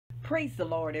Praise the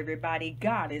Lord, everybody.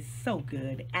 God is so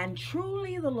good, and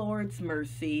truly the Lord's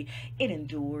mercy, it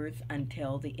endures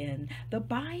until the end. The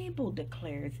Bible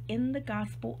declares in the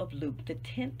Gospel of Luke, the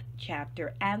 10th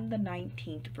chapter and the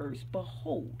 19th verse,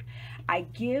 "Behold, I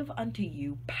give unto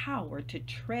you power to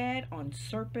tread on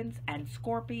serpents and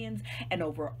scorpions and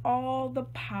over all the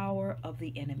power of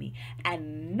the enemy,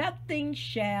 and nothing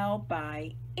shall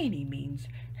by any means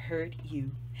hurt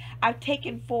you." I've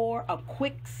taken for a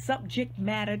quick subject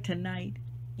matter tonight.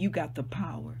 You got the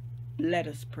power. Let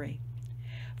us pray.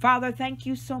 Father, thank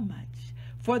you so much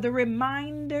for the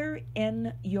reminder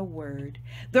in your word,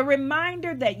 the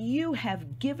reminder that you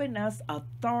have given us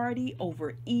authority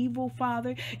over evil,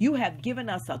 Father. You have given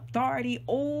us authority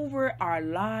over our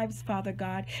lives, Father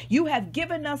God. You have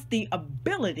given us the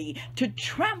ability to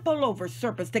trample over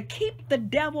serpents, to keep the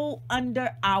devil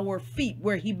under our feet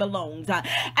where he belongs.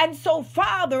 And so,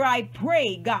 Father, I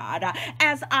pray, God,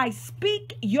 as I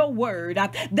speak your word,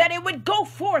 that it would go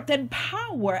forth in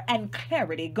power and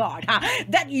clarity, God,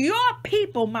 that your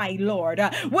people, my Lord,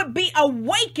 would be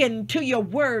awakened to your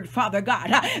word, Father God,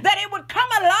 that it would come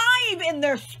alive in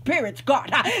their spirits, God,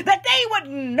 that they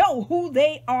would know who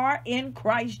they are in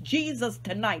Christ Jesus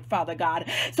tonight, Father God.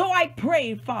 So I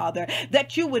pray, Father,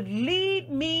 that you would lead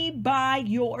me by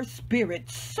your spirit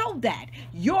so that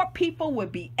your people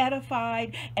would be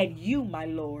edified and you, my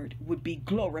Lord, would be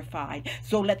glorified.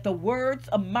 So let the words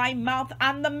of my mouth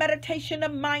and the meditation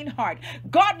of mine heart,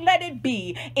 God, let it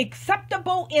be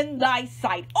acceptable in thy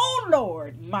sight, O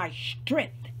Lord, my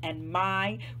strength and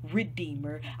my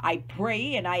Redeemer. I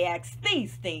pray and I ask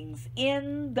these things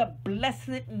in the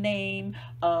blessed name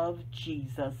of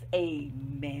Jesus.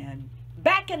 Amen.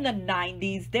 Back in the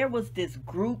 90s, there was this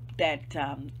group that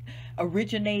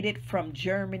originated from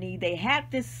Germany. They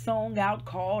had this song out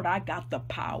called "I Got the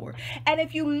Power." And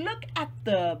if you look at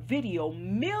the video,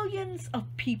 millions of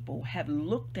people have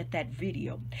looked at that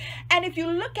video. And if you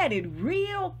look at it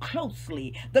real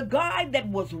closely, the guy that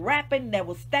was rapping, that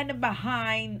was standing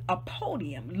behind a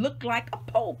podium, looked like a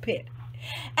pulpit.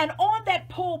 And on that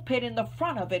pulpit in the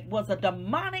front of it was a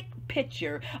demonic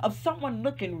picture of someone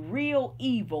looking real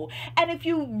evil. And if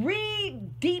you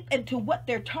read deep into what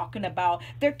they're talking about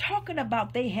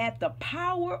they had the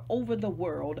power over the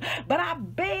world. But I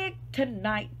beg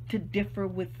tonight to differ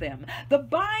with them. The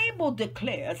Bible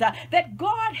declares that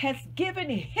God has given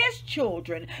his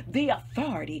children the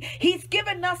authority. He's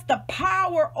given us the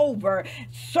power over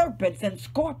serpents and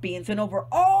scorpions and over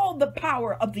all the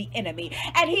power of the enemy.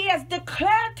 And he has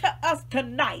declared to us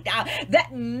tonight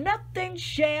that nothing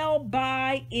shall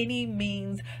by any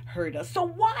means hurt us. So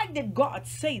why did God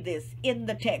say this in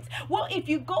the text? Well, if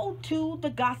you go to the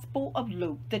Gospel of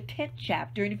Luke, the 10th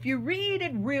chapter, and if you read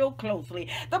it real closely,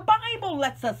 the Bible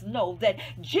lets us know that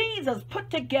Jesus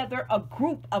put together a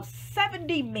group of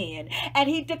 70 men, and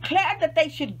he declared that they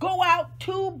should go out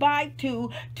 2 by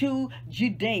 2 to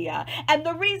Judea. And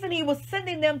the reason he was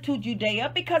sending them to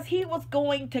Judea, because he was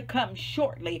going to come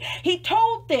shortly. He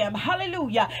told them,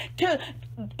 hallelujah,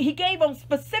 he gave them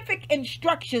specific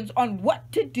instructions on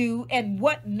what to do and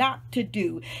what not to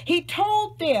do. He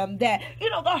told them that,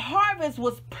 the harvest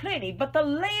was plenty, but the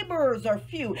laborers are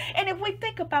few. And if we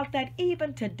think about that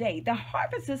even today, the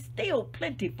harvest is still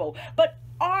plentiful, but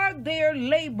are there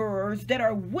laborers that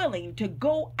are willing to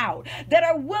go out, that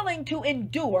are willing to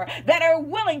endure, that are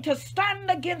willing to stand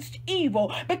against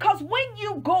evil? Because when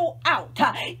you go out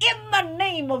in the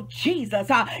name of Jesus,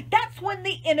 that's when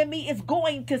the enemy is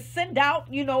going to send out,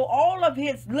 all of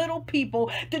his little people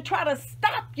to try to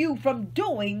stop you from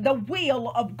doing the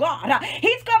will of God.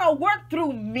 He's going to work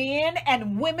through men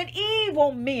and women,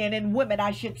 evil men and women,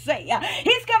 I should say.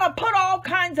 He's going to put all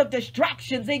kinds of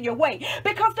distractions in your way,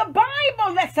 because the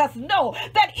Bible lets us know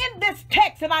that in this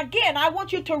text, and again, I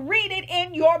want you to read it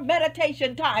in your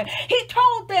meditation time. He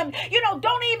told them,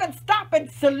 don't even stop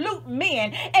and salute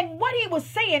men. And what he was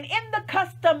saying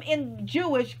in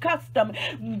Jewish custom,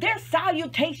 their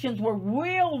salutations were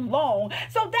real long.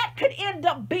 So that could end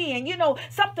up being,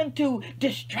 something to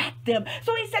distract them.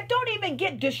 So he said, don't even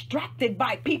get distracted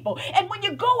by people. And when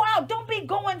you go out, don't be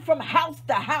going from house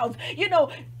to house,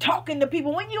 talking to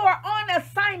people. When you are on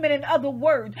assignment, in other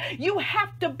words, you have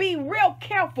to be real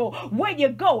careful where you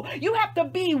go. You have to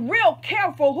be real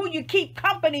careful who you keep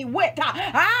company with.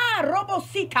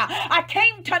 Robosita, I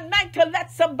came tonight to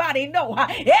let somebody know,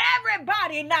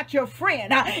 everybody not your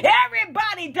friend.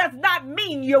 Everybody does not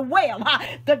mean you well.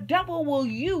 The devil will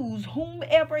use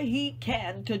whomever he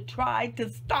can to try to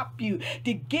stop you,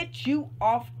 to get you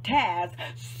off task,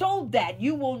 so that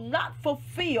you will not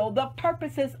fulfill the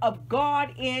purposes of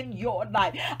God in your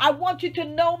life. I want you to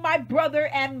know, my brother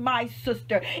and my sister,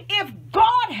 sister, if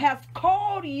God has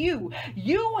called you,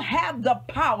 you have the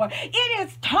power. It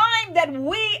is time that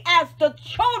we as the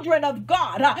children of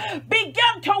God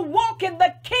begin to walk in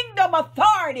the kingdom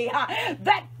authority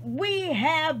that we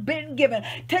have been given.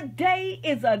 Today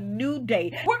is a new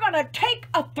day. We're going to take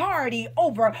authority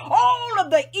over all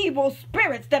of the evil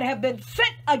spirits that have been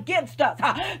sent against us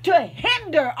to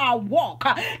hinder our walk,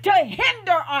 to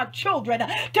hinder our children,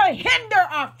 to hinder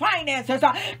our finances,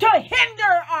 to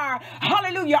hinder our,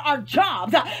 hallelujah, our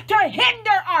jobs, to hinder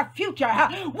our future.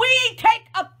 We take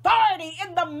authority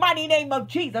in the mighty name of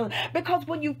Jesus, because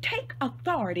when you take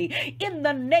authority in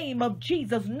the name of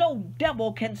Jesus, no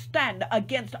devil can stand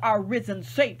against our risen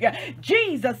Savior.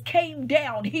 Jesus came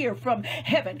down here from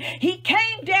heaven. He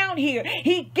came down here.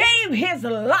 He gave his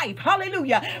life,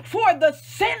 hallelujah, for the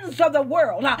sins of the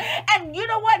world. And you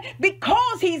know what?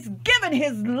 Because he's given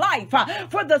his life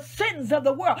for the sins of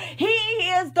the world, he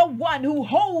is the one who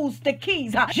holds the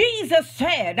keys. Jesus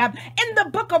said in the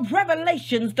book of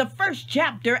Revelations, the 1st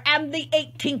chapter and the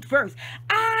 18th verse,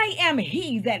 I am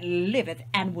he that liveth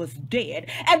and was dead,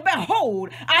 and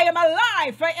behold, I am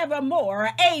alive forevermore.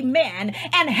 Amen.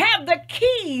 And have the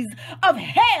keys of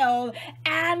hell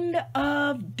and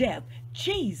of death.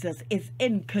 Jesus is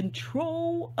in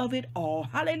control of it all.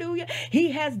 Hallelujah.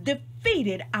 He has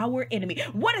defeated our enemy.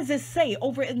 What does it say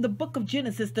over in the book of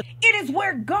Genesis? It is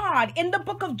where God, in the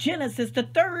book of Genesis, the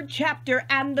 3rd chapter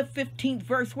and the 15th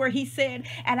verse, where he said,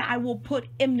 and I will put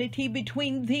enmity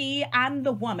between thee and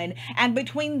the woman, and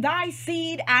between thy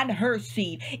seed and her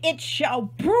seed. It shall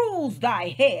bruise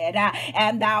thy head,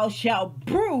 and thou shalt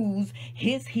bruise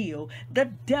his heel. The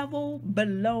devil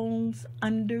belongs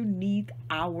underneath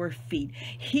our feet.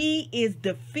 He is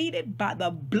defeated by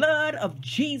the blood of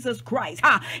Jesus Christ.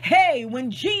 Hey,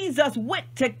 when Jesus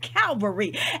went to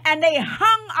Calvary and they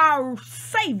hung our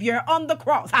Savior on the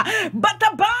cross, but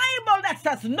the Bible lets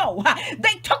us know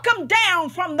they took him down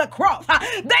from the cross.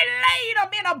 They laid him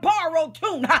in a borrowed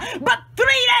tomb. But 3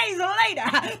 days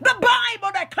later, the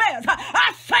Bible declares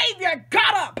our Savior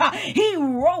got up. He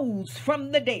rose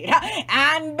from the dead.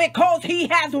 And because he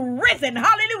has risen,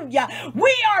 hallelujah,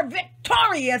 we are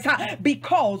victorious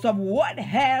because of what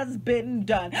has been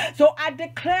done. So I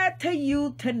declare to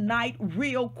you tonight,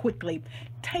 real quickly,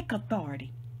 take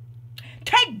authority.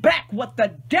 Take back what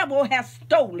the devil has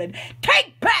stolen.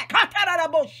 Take back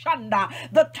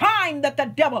the time that the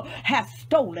devil has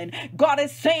stolen. God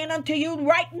is saying unto you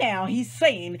right now, he's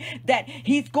saying that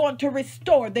he's going to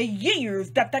restore the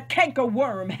years that the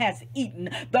cankerworm has eaten,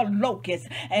 the locust,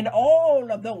 and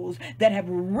all of those that have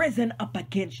risen up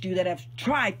against you, that have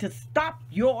tried to stop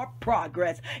your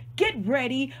progress. Get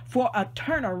ready for a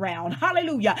turnaround.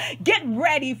 Hallelujah. Get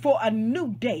ready for a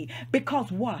new day.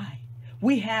 Because why?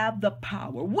 We have the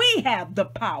power. We have the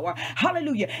power.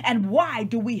 Hallelujah. And why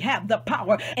do we have the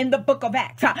power? In the book of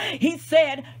Acts, he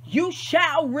said, you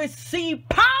shall receive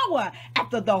power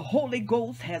after the Holy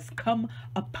Ghost has come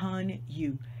upon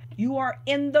you. You are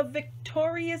in the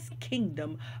victorious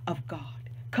kingdom of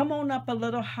God. Come on up a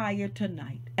little higher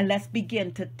tonight, and let's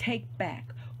begin to take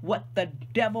back what the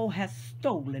devil has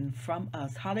stolen from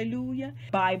us. Hallelujah.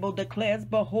 Bible declares,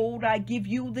 behold, I give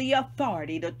you the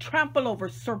authority to trample over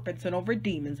serpents and over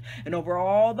demons and over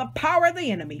all the power of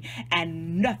the enemy,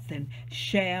 and nothing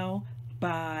shall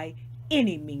by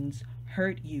any means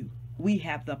hurt you. We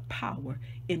have the power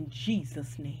in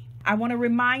Jesus' name. I want to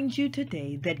remind you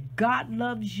today that God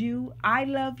loves you. I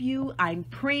love you. I'm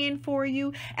praying for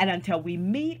you. And until we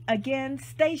meet again,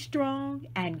 stay strong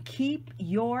and keep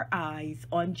your eyes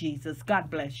on Jesus.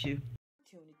 God bless you.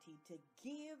 Opportunity to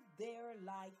give their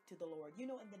life to the Lord. You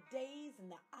know, in the days and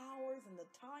the hours and the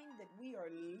time that we are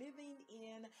living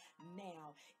in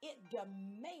now, it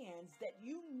demands that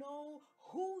you know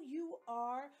who you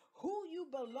are, who you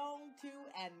belong to,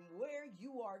 and where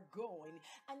you are going.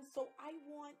 And so I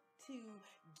want to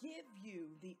give you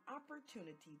the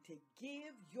opportunity to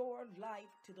give your life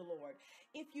to the Lord.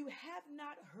 If you have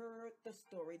not heard the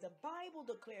story, the Bible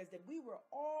declares that we were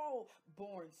all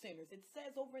born sinners. It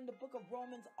says over in the book of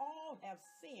Romans, all have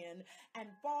sinned and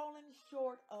fallen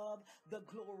short of the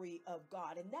glory of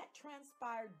God. And that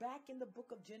transpired back in the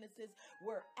book of Genesis,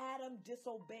 where Adam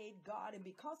disobeyed God. And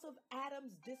because of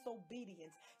Adam's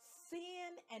disobedience,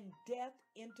 sin and death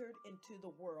entered into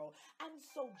the world. And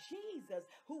so Jesus,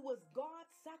 who was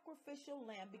God's sacrificial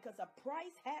lamb, because a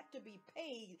price had to be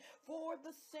paid for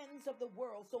the sins of the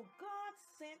world. So God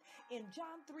sent in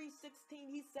John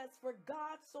 3:16, he says, for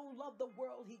God so loved the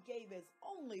world, he gave his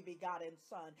only begotten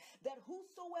son, that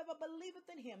whosoever believeth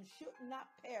in him should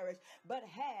not perish, but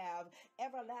have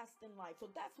everlasting life. So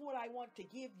that's what I want to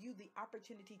give you the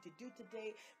opportunity to do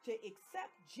today, to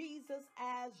accept Jesus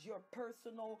as your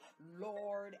personal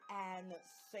Lord and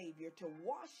Savior, to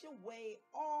wash away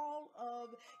all of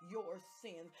your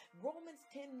sins. Romans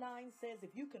 10:9 says,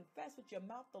 if you confess with your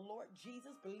mouth the Lord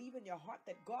Jesus, believe in your heart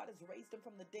that God has raised him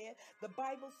from the dead, the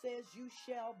Bible says you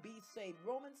shall be saved.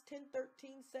 Romans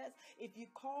 10:13 says, if you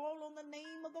call on the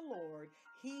name of the Lord,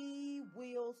 he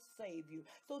will save you.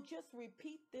 So just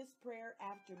repeat this prayer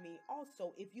after me.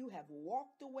 Also, if you have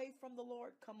walked away from the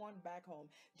Lord, come on back home.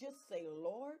 Just say,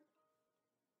 Lord,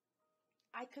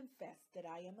 I confess that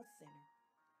I am a sinner.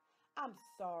 I'm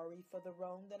sorry for the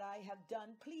wrong that I have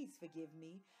done. Please forgive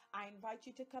me. I invite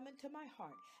you to come into my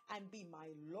heart and be my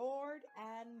Lord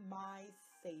and my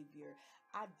Savior.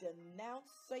 I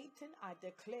denounce Satan. I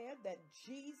declare that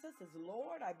Jesus is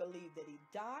Lord. I believe that he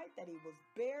died, that he was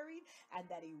buried, and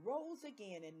that he rose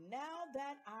again. And now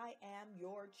that I am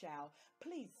your child,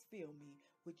 please fill me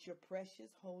with your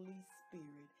precious Holy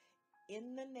Spirit.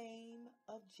 In the name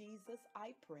of Jesus,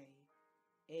 I pray.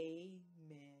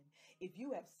 Amen. If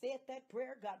you have said that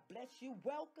prayer, God bless you.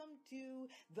 Welcome to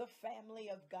the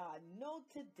family of God. Know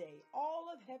today all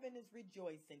of heaven is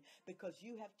rejoicing because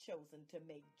you have chosen to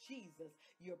make Jesus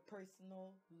your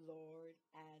personal Lord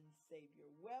and Savior.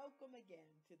 Welcome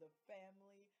again to the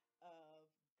family of